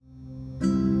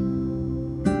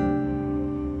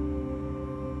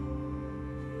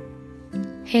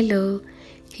Hello,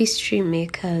 history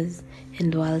makers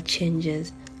and world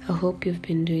changers. I hope you've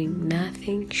been doing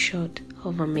nothing short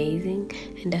of amazing,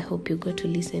 and I hope you got to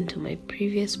listen to my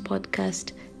previous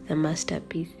podcast, The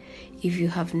Masterpiece. If you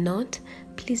have not,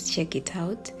 please check it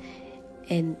out.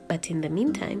 But in the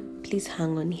meantime, please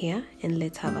hang on here and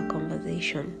let's have a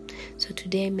conversation. So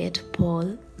today I met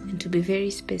Paul, and to be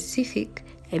very specific,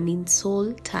 I mean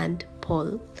Saul turned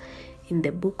Paul, in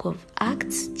the book of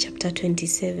Acts chapter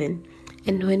 27.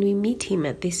 And when we meet him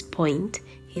at this point,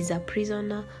 he's a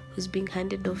prisoner who's being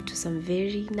handed off to some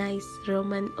very nice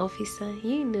Roman officer,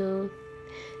 and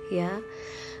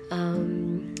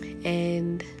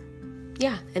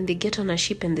they get on a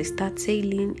ship and they start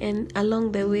sailing, and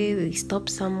along the way they stop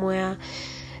somewhere,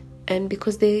 and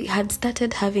because they had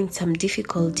started having some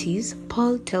difficulties,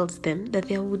 Paul tells them that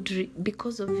there would,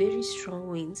 because of very strong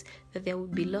winds, that there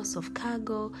would be loss of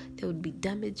cargo, there would be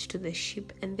damage to the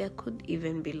ship, and there could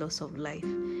even be loss of life.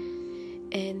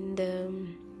 And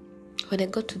when I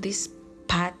got to this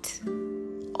part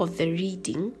of the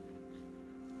reading,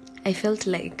 I felt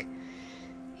like,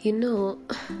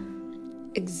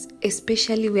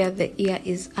 especially where the ear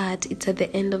is at, it's at the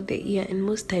end of the ear, and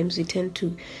most times we tend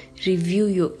to review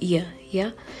your ear,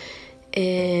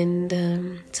 and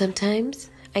sometimes,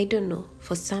 I don't know,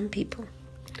 for some people,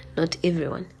 not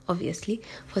everyone obviously,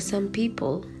 for some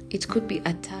people it could be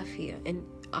a tough year, and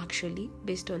actually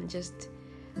based on just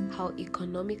how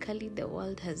economically the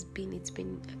world has been, it's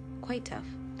been quite tough,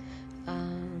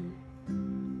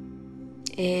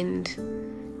 and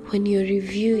when you're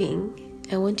reviewing,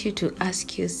 I want you to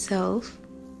ask yourself,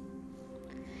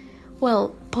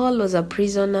 well, Paul was a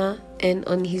prisoner and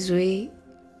on his way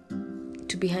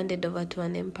to be handed over to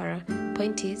an emperor.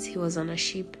 Point is, he was on a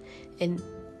ship, and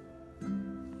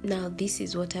now this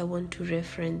is what I want to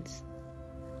reference.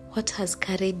 What has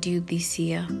carried you this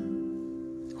year?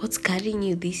 What's carrying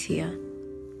you this year?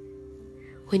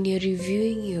 When you're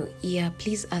reviewing your year,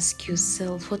 please ask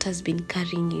yourself, what has been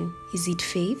carrying you? Is it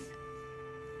faith?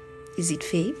 Is it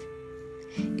faith?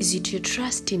 Is it your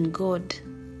trust in God?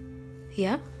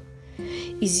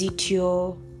 Is it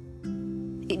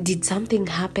did something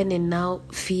happen and now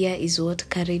fear is what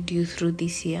carried you through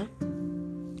this year?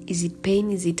 Is it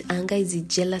pain? Is it anger? Is it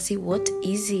jealousy? What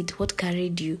is it? What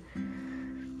carried you?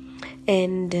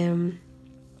 And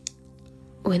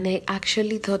when I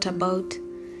actually thought about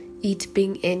it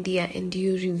being end year and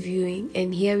you reviewing,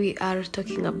 and here we are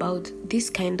talking about this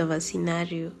kind of a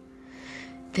scenario,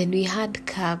 then we had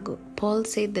cargo. Paul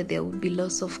said that there would be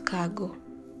loss of cargo.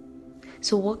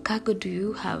 So what cargo do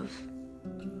you have?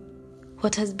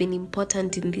 What has been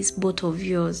important in this boat of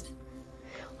yours?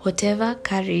 Whatever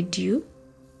carried you,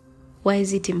 why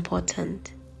is it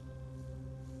important?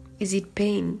 Is it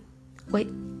pain? Why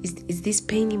is this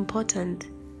pain important?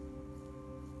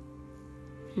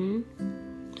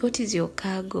 What is your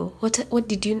cargo?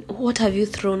 What have you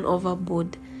thrown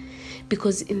overboard?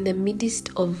 Because in the midst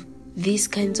of these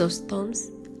kinds of storms,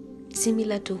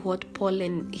 similar to what Paul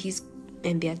and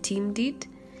their team did,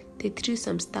 they threw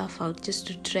some stuff out just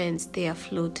to try and stay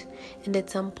afloat. And at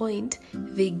some point,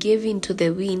 they gave in to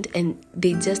the wind and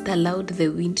they just allowed the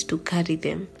wind to carry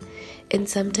them. And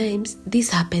sometimes this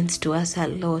happens to us a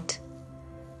lot.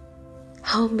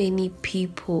 How many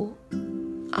people,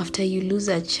 after you lose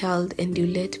a child and you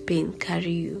let pain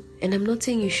carry you? And I'm not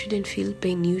saying you shouldn't feel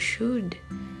pain, you should.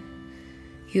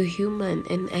 You're human,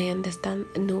 and I understand.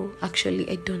 No, actually,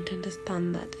 I don't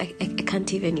understand that. I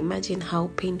can't even imagine how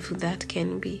painful that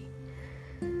can be.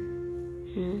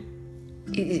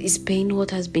 Is pain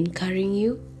what has been carrying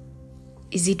you?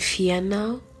 Is it fear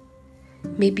now?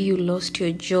 Maybe you lost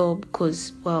your job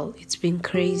because, well, it's been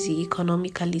crazy,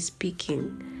 economically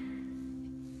speaking.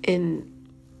 And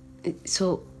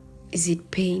so, is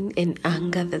it pain and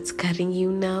anger that's carrying you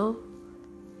now?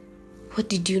 What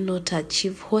did you not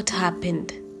achieve? What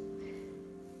happened?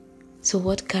 So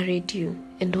what carried you?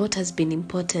 And what has been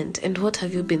important? And what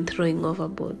have you been throwing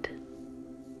overboard?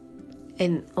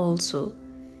 And also,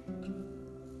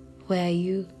 where are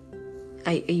you?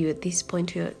 Are you at this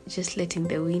point where you're just letting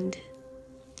the wind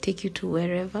take you to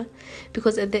wherever?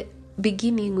 Because at the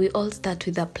beginning, we all start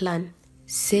with a plan.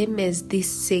 Same as these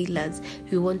sailors.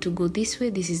 We want to go this way.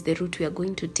 This is the route we are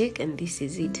going to take, and this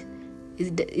is it.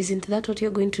 Isn't that what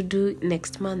you're going to do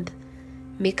next month?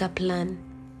 Make a plan.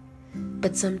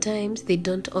 But sometimes they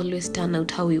don't always turn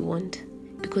out how we want,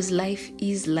 because life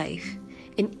is life.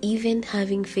 And even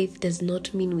having faith does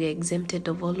not mean we are exempted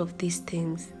of all of these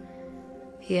things.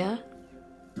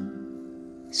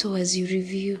 So as you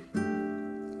review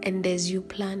and as you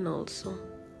plan also,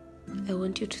 I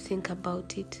want you to think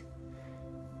about it.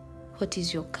 What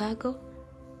is your cargo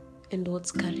and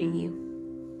what's carrying you?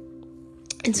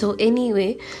 And so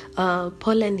anyway,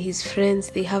 Paul and his friends,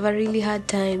 they have a really hard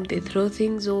time. They throw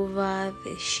things over,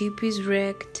 the ship is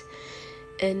wrecked.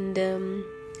 And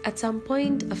at some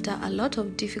point, after a lot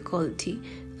of difficulty,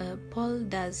 Paul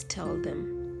does tell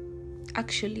them,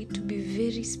 actually, to be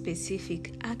very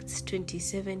specific, Acts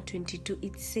 27:22,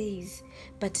 it says,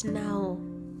 "But now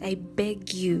I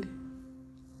beg you,"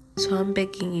 so I'm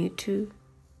begging you too,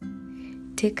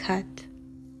 "take heart."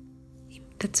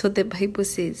 That's what the Bible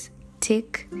says.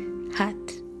 Take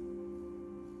heart.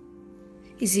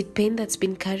 Is it pain that's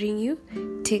been carrying you?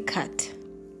 Take heart.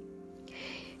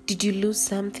 Did you lose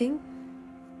something?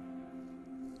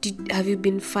 Have you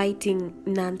been fighting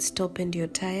non-stop and you're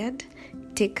tired?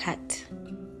 Take heart.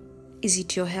 Is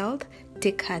it your health?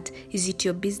 Take heart. Is it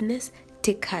your business?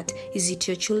 Take heart. Is it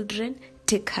your children?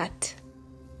 Take heart.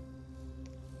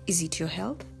 Is it your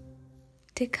health?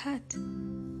 Take heart.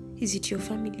 Is it your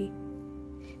family?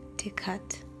 Take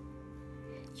heart.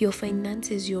 Your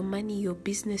finances, your money, your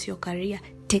business, your career,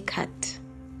 take heart.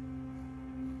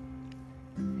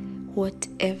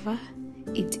 Whatever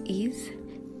it is,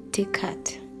 take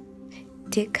heart.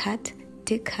 Take heart,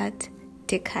 take heart,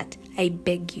 take heart. I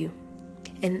beg you.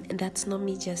 And that's not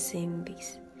me just saying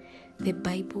this. The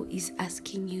Bible is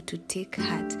asking you to take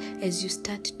heart as you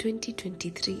start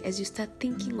 2023, as you start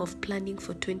thinking of planning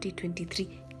for 2023.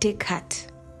 Take heart.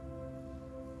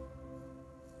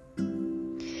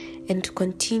 And to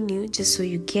continue, just so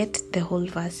you get the whole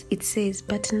verse, it says,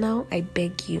 "But now I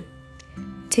beg you,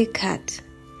 take heart.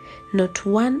 Not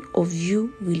one of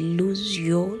you will lose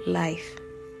your life.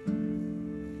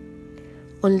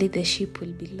 Only the ship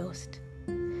will be lost."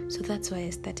 So that's why I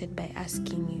started by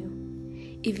asking you,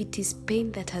 if it is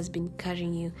pain that has been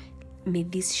carrying you, may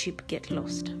this ship get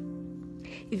lost.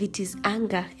 If it is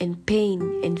anger and pain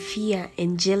and fear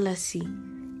and jealousy,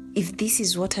 if this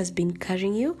is what has been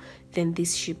carrying you, then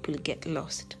this ship will get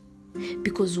lost.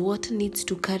 Because what needs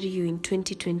to carry you in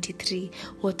 2023,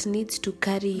 what needs to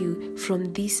carry you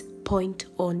from this point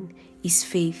on is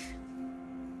faith.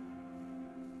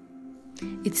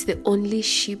 It's the only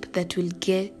ship that will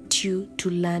get you to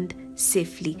land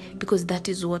safely, because that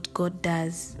is what God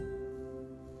does.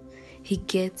 He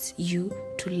gets you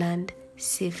to land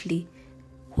safely.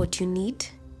 What you need,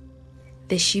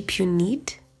 the ship you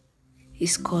need,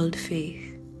 is called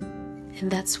faith. And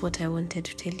that's what I wanted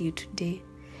to tell you today.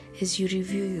 As you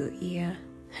review your year,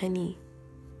 honey,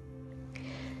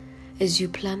 as you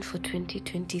plan for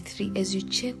 2023, as you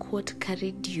check what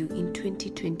carried you in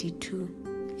 2022,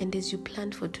 and as you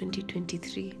plan for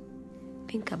 2023,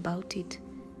 think about it.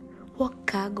 What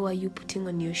cargo are you putting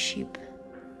on your ship?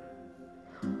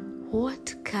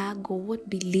 What cargo, what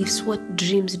beliefs, what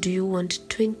dreams do you want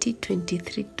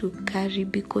 2023 to carry?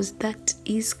 Because that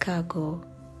is cargo.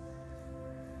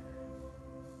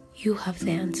 You have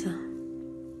the answer.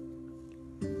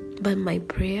 But my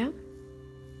prayer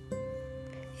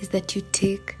is that you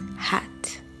take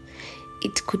heart.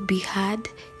 It could be hard,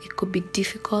 it could be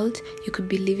difficult, you could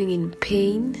be living in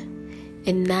pain,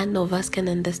 and none of us can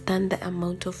understand the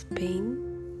amount of pain,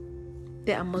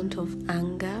 the amount of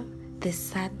anger, the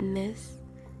sadness,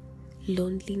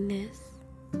 loneliness,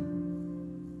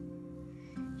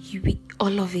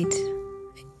 all of it.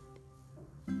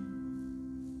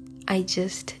 I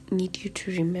just need you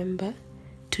to remember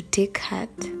to take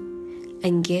heart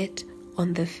and get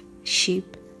on the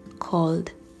ship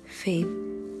called faith.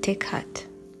 Take heart.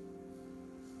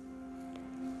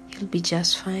 You'll be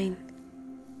just fine.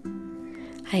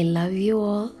 I love you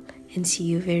all and see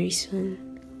you very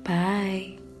soon.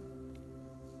 Bye.